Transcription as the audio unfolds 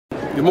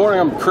Good morning,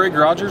 I'm Craig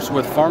Rogers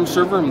with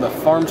FARMServer. I'm the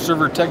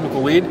FARMServer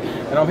Technical Lead,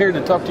 and I'm here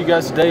to talk to you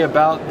guys today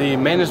about the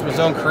Management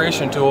Zone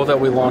Creation tool that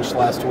we launched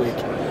last week.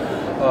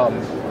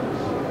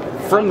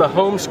 From the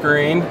home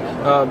screen,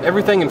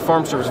 everything in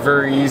FARMServer is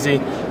very easy.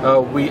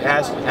 We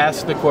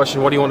ask the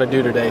question, what do you want to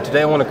do today?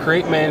 Today I want to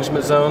create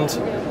management zones.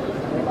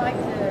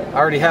 I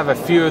already have a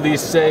few of these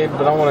saved,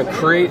 but I want to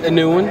create a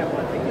new one.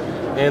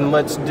 And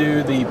let's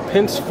do the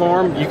Pince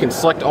farm. You can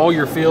select all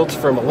your fields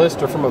from a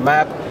list or from a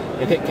map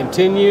and hit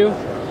continue.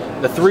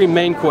 The three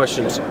main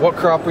questions: what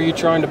crop are you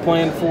trying to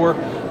plan for?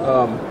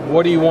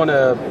 What do you want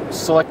to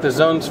select the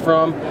zones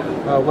from?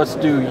 Let's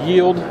do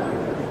yield.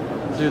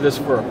 Do this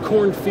for a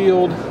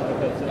cornfield.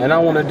 And I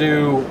want to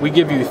do, we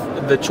give you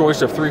the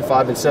choice of 3,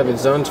 5, and 7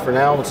 zones for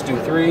now. Let's do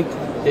 3.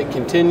 Hit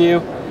continue.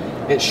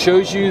 It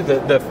shows you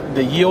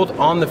the yield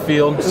on the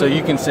field, so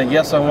you can say,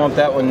 yes, I want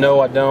that one,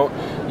 no, I don't.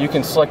 You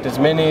can select as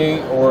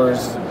many or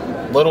as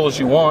little as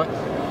you want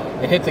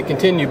and hit the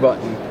continue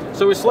button.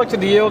 So we selected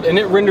the yield and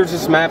it renders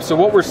this map. So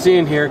what we're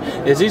seeing here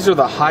is these are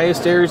the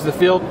highest areas of the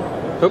field.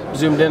 Oop,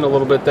 zoomed in a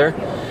little bit there.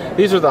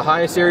 These are the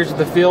highest areas of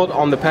the field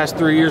on the past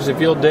 3 years of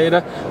field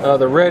data.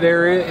 The red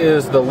area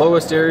is the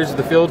lowest areas of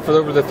the field for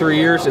over the 3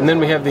 years, and then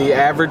we have the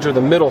average or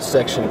the middle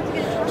section.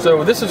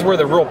 So this is where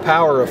the real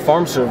power of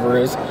FARMServer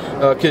is,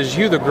 because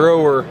you, the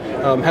grower,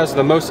 has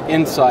the most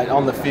insight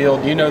on the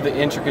field. You know the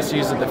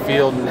intricacies of the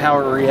field and how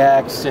it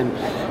reacts,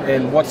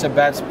 and what's a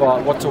bad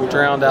spot, what's a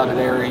drowned out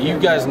area. You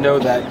guys know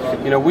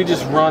that. You know, we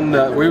just run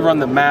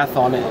the math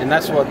on it, and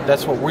that's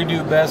what we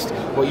do best.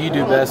 What you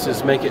do best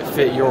is make it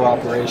fit your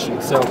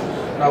operation. So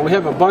we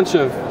have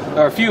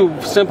a few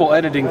simple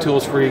editing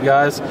tools for you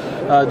guys,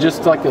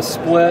 just like a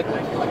split.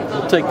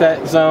 We'll take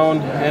that zone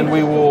and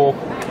we will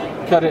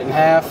cut it in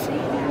half,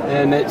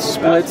 and it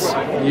splits.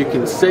 You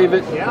can save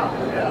it,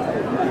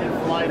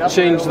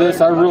 change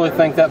this. I really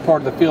think that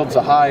part of the field's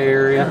a high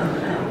area,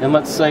 and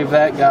let's save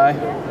that guy.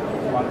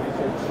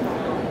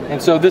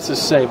 And so this is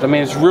saved. I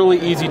mean, it's really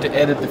easy to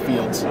edit the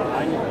fields.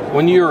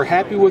 When you're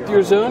happy with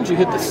your zones, you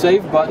hit the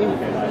save button.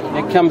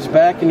 It comes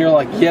back and you're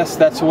like, yes,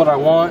 that's what I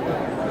want.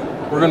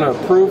 We're going to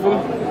approve them.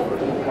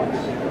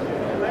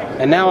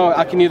 And now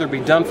I can either be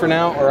done for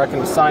now or I can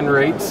assign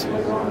rates.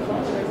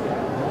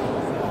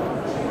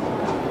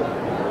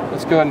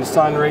 Let's go ahead and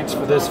assign rates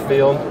for this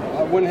field.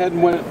 I went ahead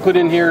and put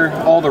in here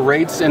all the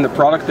rates and the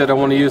product that I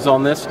want to use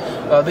on this.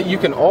 That you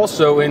can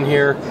also in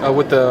here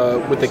with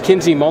the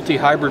Kinsey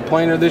multi-hybrid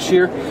planter this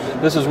year.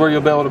 This is where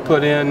you'll be able to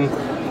put in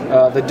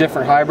the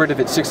different hybrid. If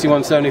it's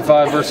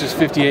 6175 versus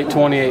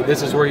 5828,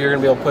 this is where you're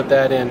going to be able to put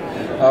that in.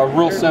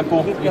 Real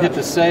simple. You hit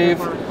the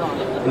save,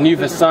 and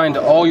you've assigned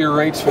all your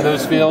rates for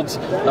those fields.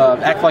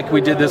 Act like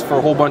we did this for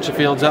a whole bunch of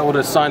fields. That would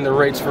assign the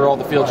rates for all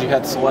the fields you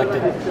had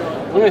selected.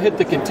 I'm going to hit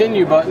the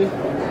continue button.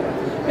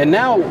 And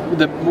now,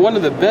 one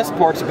of the best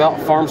parts about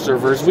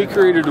FARMServer is we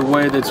created a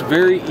way that's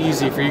very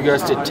easy for you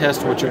guys to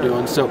test what you're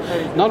doing. So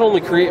not only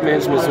create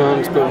management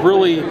zones, but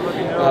really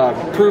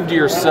prove to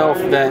yourself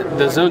that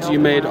the zones you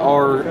made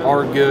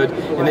are good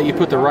and that you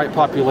put the right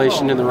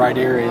population in the right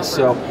areas.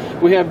 So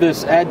we have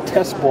this add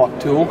test block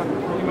tool.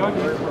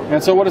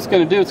 And so what it's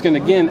going to do, it's going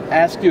to again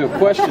ask you a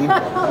question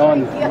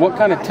on what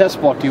kind of test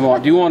block do you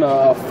want. Do you want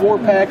a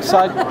 4-pack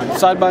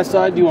side by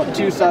side? Do you want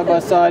 2 side by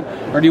side?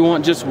 Or do you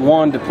want just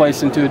one to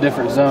place into a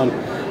different zone?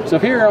 So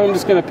here I'm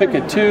just going to pick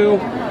a 2.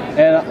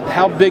 And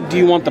how big do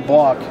you want the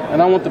block?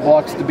 And I want the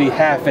blocks to be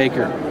 ½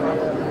 acre.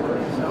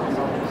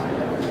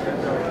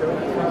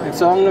 And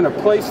so I'm going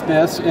to place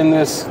this in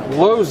this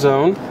low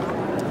zone.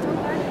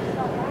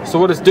 So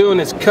what it's doing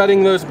is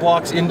cutting those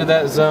blocks into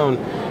that zone.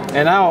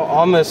 And now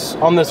on this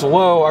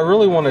low, I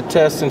really want to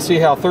test and see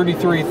how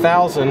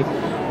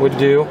 33,000 would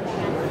do.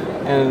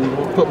 And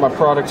we'll put my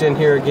product in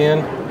here again.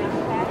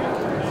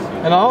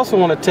 And I also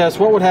want to test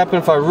what would happen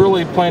if I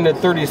really planted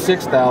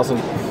 36,000.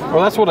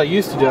 Well, that's what I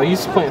used to do. I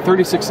used to plant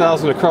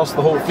 36,000 across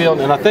the whole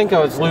field, and I think I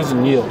was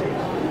losing yield.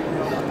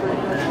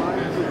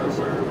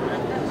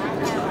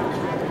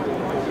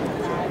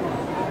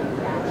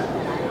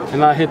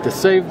 And I hit the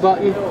save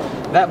button.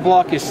 That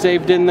block is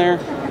saved in there.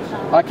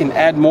 I can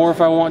add more if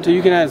I want to.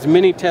 You can add as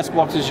many test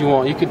blocks as you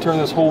want. You can turn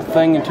this whole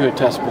thing into a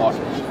test block.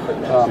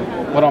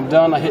 When I'm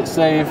done, I hit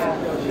save.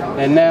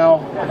 And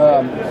now,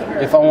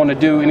 if I want to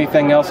do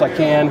anything else, I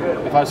can.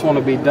 If I just want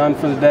to be done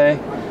for the day,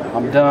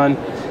 I'm done.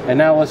 And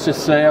now let's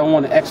just say I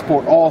want to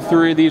export all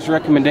 3 of these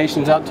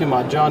recommendations out to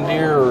my John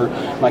Deere or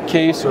my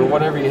Case or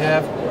whatever you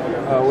have.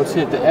 Let's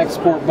hit the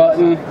export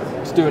button.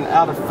 Let's do an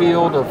out of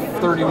field of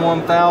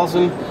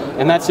 31,000.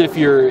 And that's if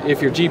your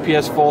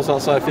GPS falls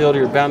outside field or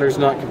your boundary's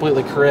not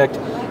completely correct.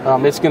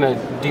 It's going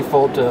to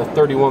default to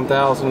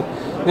 31,000.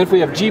 And if we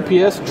have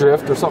GPS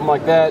drift or something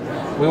like that,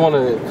 we want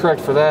to correct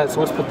for that.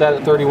 So let's put that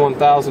at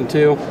 31,000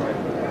 too.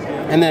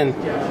 And then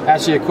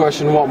ask you a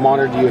question: what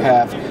monitor do you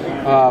have?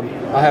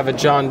 I have a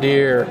John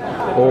Deere,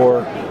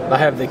 or I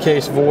have the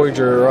Case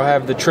Voyager, or I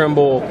have the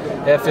Trimble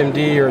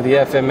FMD or the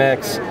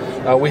FMX.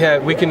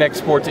 We can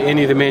export to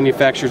any of the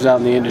manufacturers out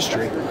in the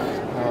industry.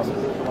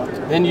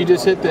 Then you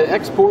just hit the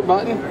export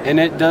button, and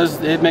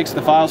it makes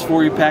the files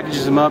for you,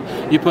 packages them up.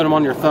 You put them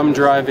on your thumb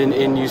drive,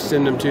 and you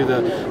send them to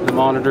the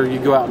monitor. You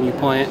go out and you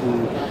plant,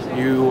 and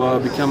you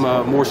become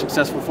a more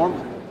successful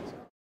farmer.